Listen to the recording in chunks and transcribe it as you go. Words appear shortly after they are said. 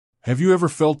Have you ever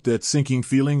felt that sinking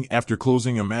feeling after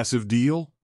closing a massive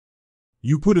deal?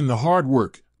 You put in the hard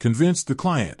work, convinced the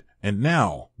client, and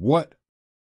now, what?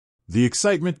 The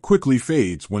excitement quickly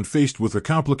fades when faced with a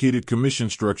complicated commission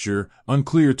structure,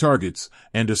 unclear targets,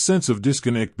 and a sense of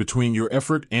disconnect between your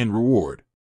effort and reward.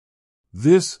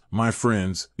 This, my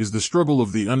friends, is the struggle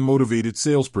of the unmotivated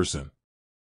salesperson.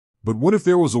 But what if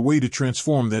there was a way to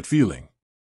transform that feeling?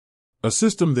 A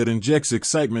system that injects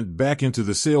excitement back into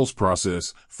the sales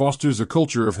process, fosters a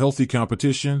culture of healthy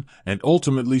competition, and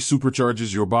ultimately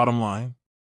supercharges your bottom line?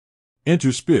 Enter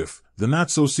spiff, the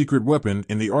not-so-secret weapon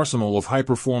in the arsenal of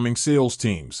high-performing sales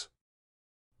teams.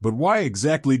 But why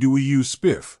exactly do we use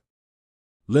spiff?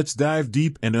 Let's dive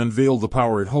deep and unveil the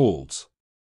power it holds.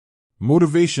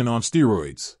 Motivation on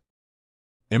steroids.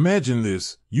 Imagine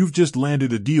this: you've just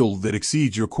landed a deal that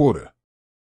exceeds your quota.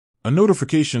 A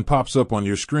notification pops up on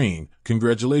your screen: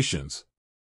 congratulations.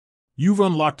 You've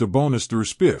unlocked a bonus through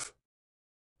spiff.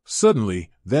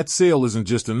 Suddenly, that sale isn't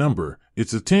just a number,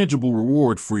 it's a tangible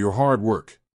reward for your hard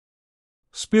work.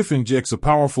 Spiff injects a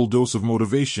powerful dose of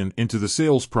motivation into the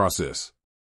sales process.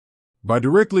 By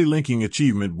directly linking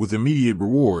achievement with immediate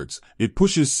rewards, it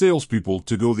pushes salespeople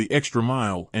to go the extra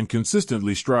mile and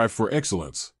consistently strive for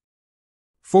excellence.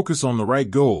 Focus on the right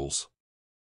goals.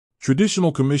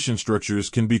 Traditional commission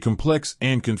structures can be complex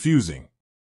and confusing.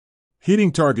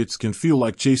 Hitting targets can feel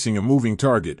like chasing a moving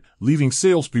target, leaving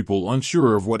salespeople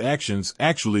unsure of what actions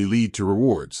actually lead to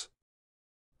rewards.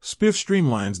 Spiff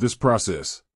streamlines this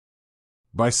process.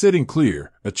 By setting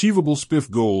clear, achievable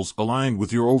spiff goals aligned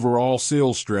with your overall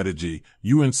sales strategy,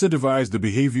 you incentivize the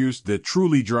behaviors that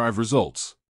truly drive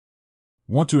results.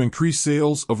 Want to increase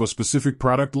sales of a specific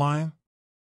product line?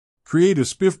 Create a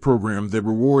spiff program that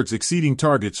rewards exceeding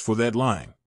targets for that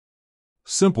line.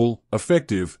 Simple,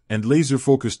 effective, and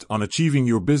laser-focused on achieving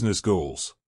your business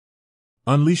goals.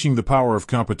 Unleashing the power of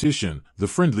competition, the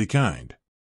friendly kind.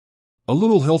 A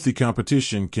little healthy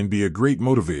competition can be a great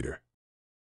motivator.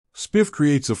 Spiff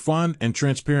creates a fun and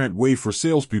transparent way for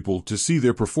salespeople to see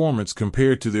their performance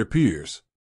compared to their peers.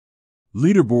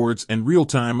 Leaderboards and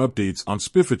real-time updates on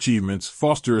spiff achievements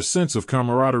foster a sense of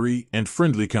camaraderie and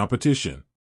friendly competition.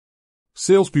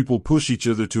 Salespeople push each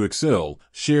other to excel,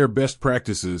 share best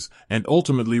practices, and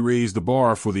ultimately raise the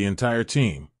bar for the entire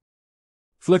team.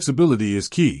 Flexibility is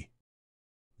key.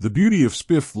 The beauty of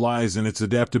spiff lies in its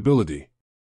adaptability.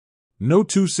 No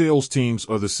two sales teams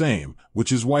are the same,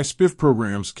 which is why spiff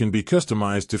programs can be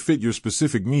customized to fit your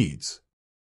specific needs.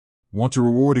 Want to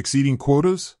reward exceeding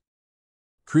quotas?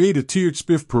 Create a tiered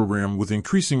spiff program with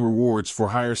increasing rewards for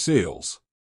higher sales.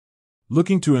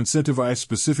 Looking to incentivize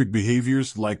specific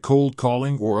behaviors like cold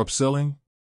calling or upselling?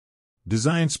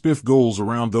 Design spiff goals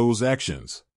around those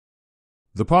actions.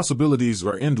 The possibilities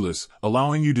are endless,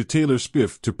 allowing you to tailor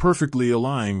spiff to perfectly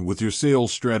align with your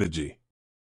sales strategy.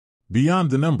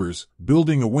 Beyond the numbers,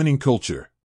 building a winning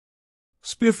culture.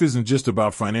 Spiff isn't just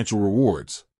about financial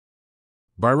rewards.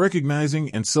 By recognizing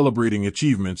and celebrating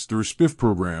achievements through spiff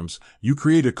programs, you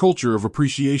create a culture of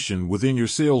appreciation within your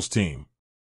sales team.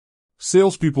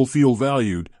 Salespeople feel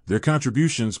valued, their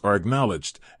contributions are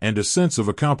acknowledged, and a sense of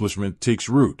accomplishment takes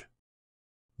root.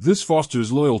 This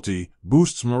fosters loyalty,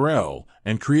 boosts morale,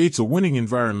 and creates a winning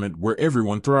environment where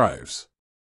everyone thrives.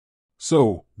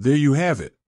 So, there you have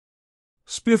it.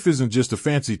 Spiff isn't just a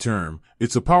fancy term,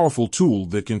 it's a powerful tool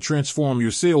that can transform your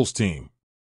sales team.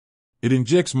 It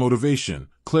injects motivation,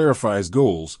 clarifies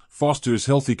goals, fosters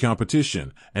healthy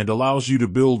competition, and allows you to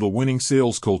build a winning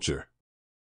sales culture.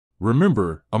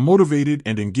 Remember, a motivated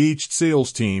and engaged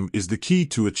sales team is the key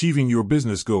to achieving your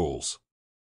business goals.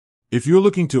 If you're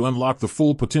looking to unlock the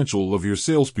full potential of your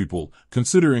salespeople,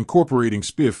 consider incorporating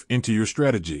spiff into your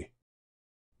strategy.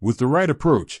 With the right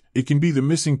approach, it can be the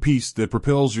missing piece that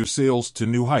propels your sales to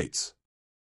new heights.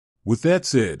 With that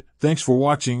said, thanks for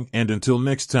watching, and until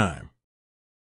next time.